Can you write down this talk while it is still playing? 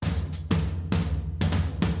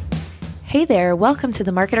Hey there, welcome to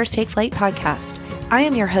the Marketers Take Flight podcast. I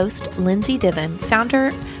am your host, Lindsay Diven, founder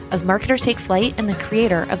of Marketers Take Flight and the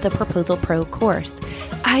creator of the Proposal Pro course.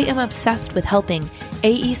 I am obsessed with helping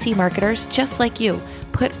AEC marketers just like you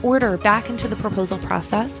put order back into the proposal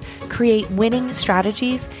process, create winning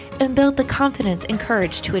strategies, and build the confidence and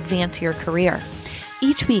courage to advance your career.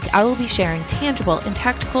 Each week, I will be sharing tangible and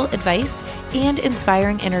tactical advice and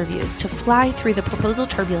inspiring interviews to fly through the proposal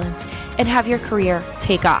turbulence and have your career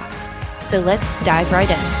take off. So let's dive right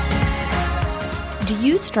in. Do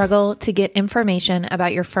you struggle to get information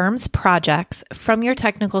about your firm's projects from your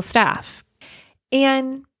technical staff?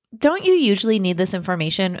 And don't you usually need this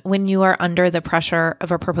information when you are under the pressure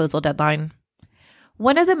of a proposal deadline?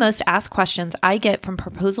 One of the most asked questions I get from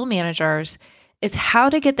proposal managers is how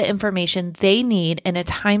to get the information they need in a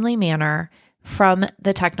timely manner from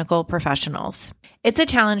the technical professionals. It's a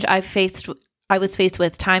challenge I was faced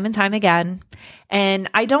with time and time again, and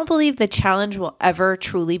I don't believe the challenge will ever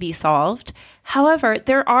truly be solved. However,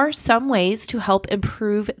 there are some ways to help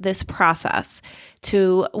improve this process,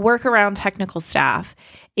 to work around technical staff,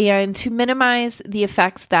 and to minimize the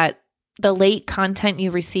effects that the late content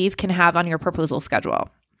you receive can have on your proposal schedule.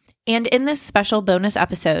 And in this special bonus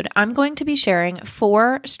episode, I'm going to be sharing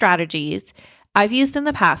 4 strategies I've used in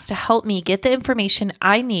the past to help me get the information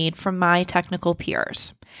I need from my technical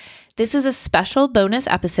peers. This is a special bonus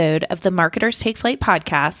episode of the Marketers Take Flight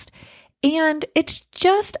podcast, and it's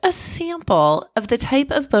just a sample of the type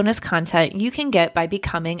of bonus content you can get by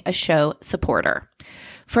becoming a show supporter.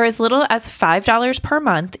 For as little as $5 per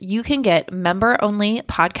month, you can get member-only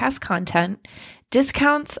podcast content,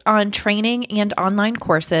 discounts on training and online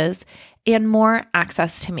courses, and more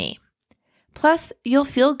access to me. Plus, you'll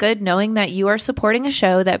feel good knowing that you are supporting a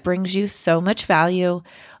show that brings you so much value,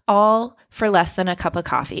 all for less than a cup of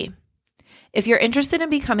coffee. If you're interested in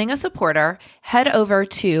becoming a supporter, head over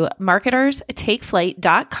to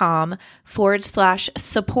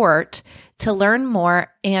marketerstakeflight.com/support to learn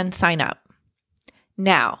more and sign up.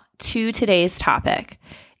 Now, to today's topic,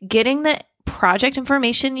 getting the project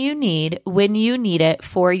information you need when you need it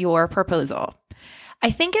for your proposal.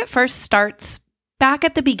 I think it first starts back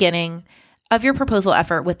at the beginning of your proposal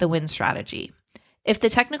effort with the win strategy. If the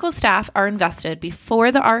technical staff are invested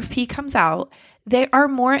before the RFP comes out, they are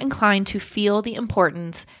more inclined to feel the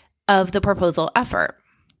importance of the proposal effort.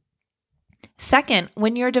 Second,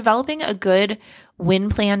 when you're developing a good win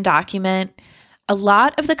plan document, a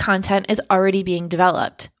lot of the content is already being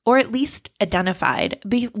developed, or at least identified,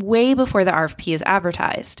 way before the RFP is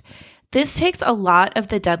advertised. This takes a lot of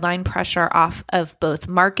the deadline pressure off of both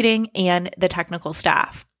marketing and the technical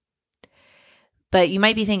staff. But you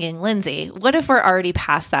might be thinking, Lindsay, what if we're already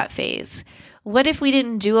past that phase? What if we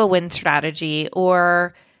didn't do a win strategy,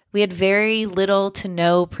 or we had very little to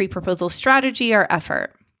no pre-proposal strategy or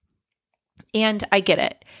effort? And I get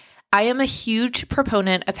it. I am a huge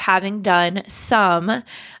proponent of having done some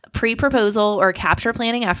pre-proposal or capture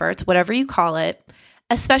planning efforts, whatever you call it,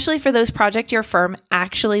 especially for those projects your firm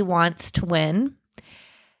actually wants to win.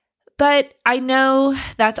 But I know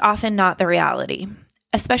that's often not the reality.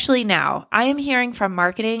 Especially now, I am hearing from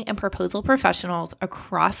marketing and proposal professionals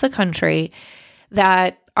across the country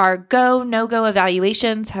that our go, no-go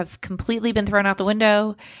evaluations have completely been thrown out the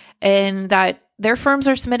window and that their firms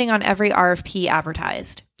are submitting on every RFP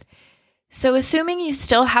advertised. So assuming you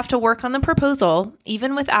still have to work on the proposal,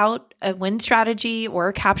 even without a win strategy or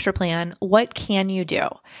a capture plan, what can you do?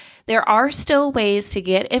 There are still ways to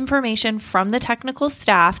get information from the technical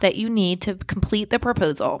staff that you need to complete the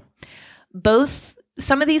proposal.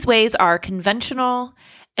 Some of these ways are conventional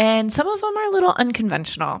and some of them are a little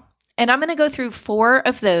unconventional. And I'm going to go through 4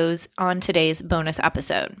 of those on today's bonus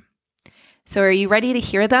episode. So are you ready to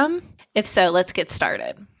hear them? If so, let's get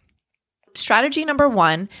started. Strategy number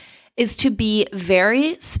 1 is to be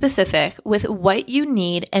very specific with what you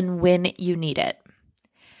need and when you need it.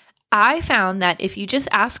 I found that if you just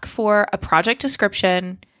ask for a project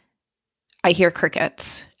description, I hear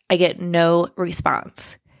crickets. I get no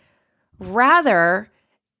response. Rather,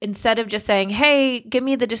 instead of just saying, hey, give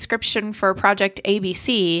me the description for project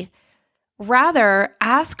ABC, rather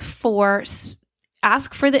ask for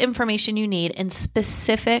the information you need in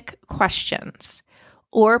specific questions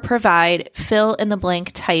or provide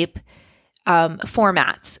fill-in-the-blank type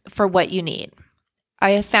formats for what you need.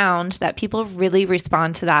 I have found that people really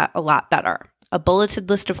respond to that a lot better. A bulleted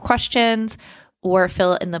list of questions or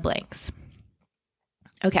fill in the blanks.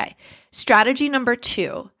 Okay, strategy number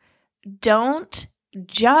 2. Don't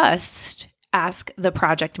just ask the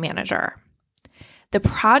project manager. The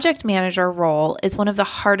project manager role is one of the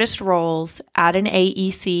hardest roles at an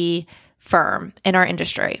AEC firm in our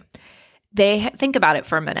industry. think about it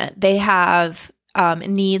for a minute. They have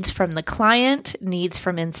needs from the client, needs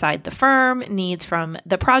from inside the firm, needs from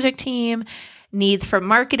the project team, needs from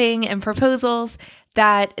marketing and proposals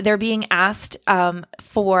that they're being asked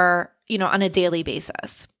for, on a daily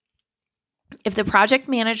basis. If the project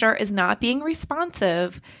manager is not being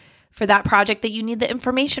responsive for that project that you need the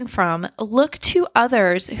information from, look to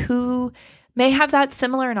others who may have that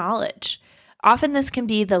similar knowledge. Often this can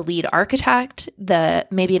be the lead architect,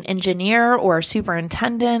 maybe an engineer or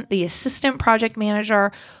superintendent, the assistant project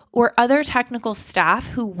manager, or other technical staff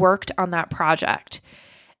who worked on that project.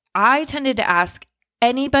 I tended to ask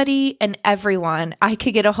anybody and everyone I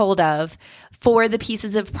could get a hold of for the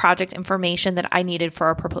pieces of project information that I needed for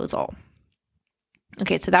a proposal.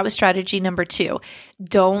 Okay, so that was strategy number 2.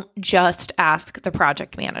 Don't just ask the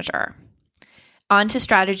project manager. On to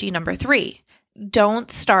strategy number 3. Don't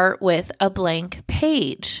start with a blank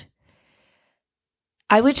page.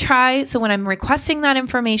 So when I'm requesting that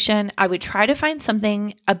information, I would try to find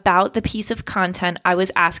something about the piece of content I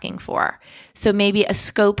was asking for. So maybe a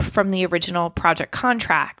scope from the original project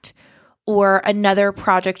contract, or another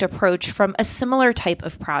project approach from a similar type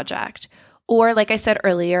of project, or like I said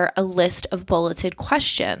earlier, a list of bulleted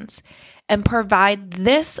questions, and provide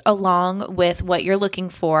this along with what you're looking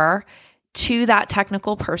for to that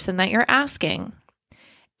technical person that you're asking.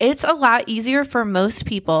 It's a lot easier for most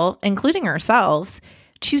people, including ourselves,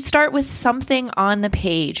 to start with something on the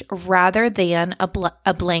page rather than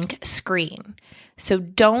a blank screen. So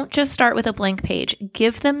don't just start with a blank page.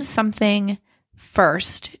 Give them something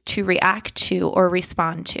first to react to or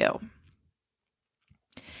respond to.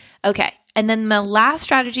 Okay, and then the last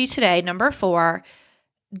strategy today, number 4,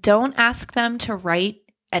 don't ask them to write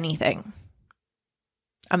anything.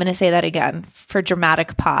 I'm going to say that again for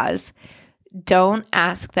dramatic pause. Don't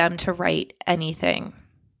ask them to write anything.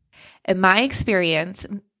 In my experience,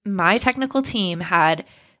 my technical team had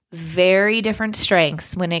very different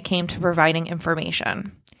strengths when it came to providing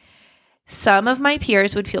information. Some of my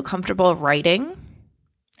peers would feel comfortable writing,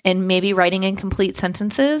 and maybe writing in complete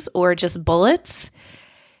sentences or just bullets.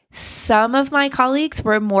 Some of my colleagues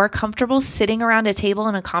were more comfortable sitting around a table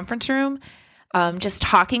in a conference room, just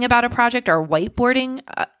talking about a project or whiteboarding,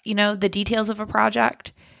 the details of a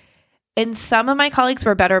project. And some of my colleagues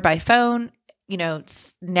were better by phone.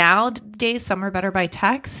 Nowadays, some are better by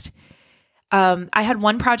text. I had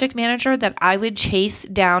one project manager that I would chase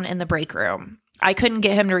down in the break room. I couldn't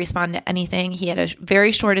get him to respond to anything. He had a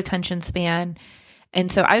very short attention span.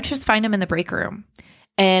 And so I would just find him in the break room.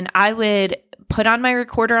 And I would put on my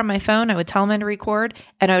recorder on my phone. I would tell him to record,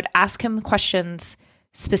 and I would ask him questions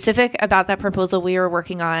specific about that proposal we were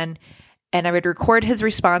working on. And I would record his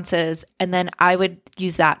responses, and then I would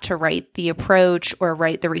use that to write the approach or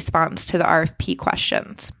write the response to the RFP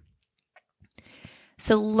questions.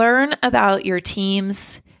 So learn about your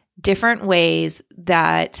team's different ways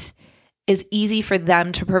that is easy for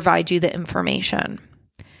them to provide you the information.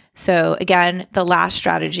 So again, the last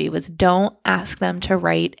strategy was don't ask them to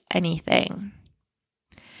write anything.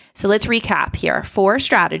 So let's recap here. 4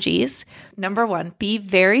 strategies. Number 1, be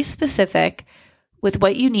very specific with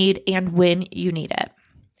what you need and when you need it.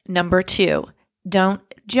 Number 2, don't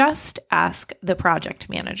just ask the project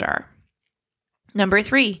manager. Number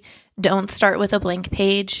 3, don't start with a blank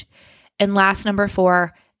page. And last, number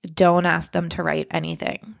 4, don't ask them to write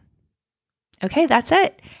anything. Okay, that's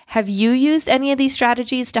it. Have you used any of these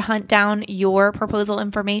strategies to hunt down your proposal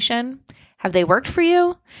information? Have they worked for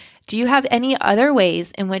you? Do you have any other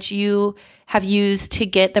ways in which you have used to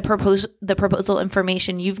get the proposal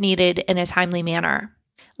information you've needed in a timely manner?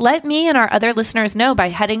 Let me and our other listeners know by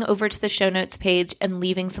heading over to the show notes page and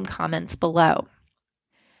leaving some comments below.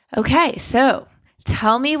 Okay, so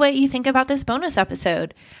tell me what you think about this bonus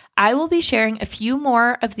episode. I will be sharing a few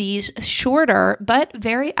more of these shorter but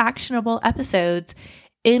very actionable episodes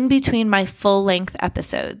in between my full-length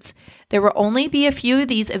episodes. There will only be a few of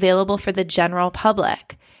these available for the general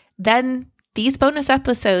public. Then these bonus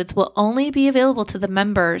episodes will only be available to the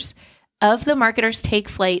members of the Marketers Take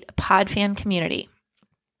Flight PodFan community.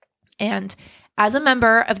 And as a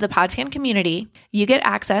member of the PodFan community, you get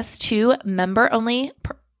access to member-only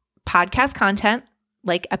podcast content,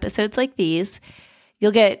 like episodes like these.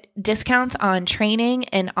 You'll get discounts on training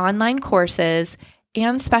and online courses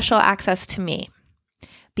and special access to me.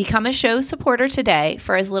 Become a show supporter today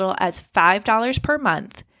for as little as $5 per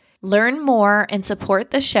month. Learn more and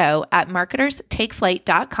support the show at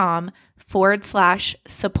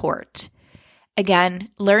marketerstakeflight.com/support. Again,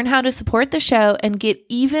 learn how to support the show and get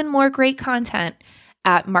even more great content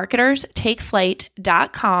at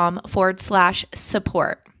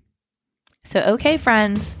marketerstakeflight.com/support. So, okay,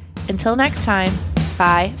 friends, until next time,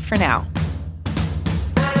 bye for now.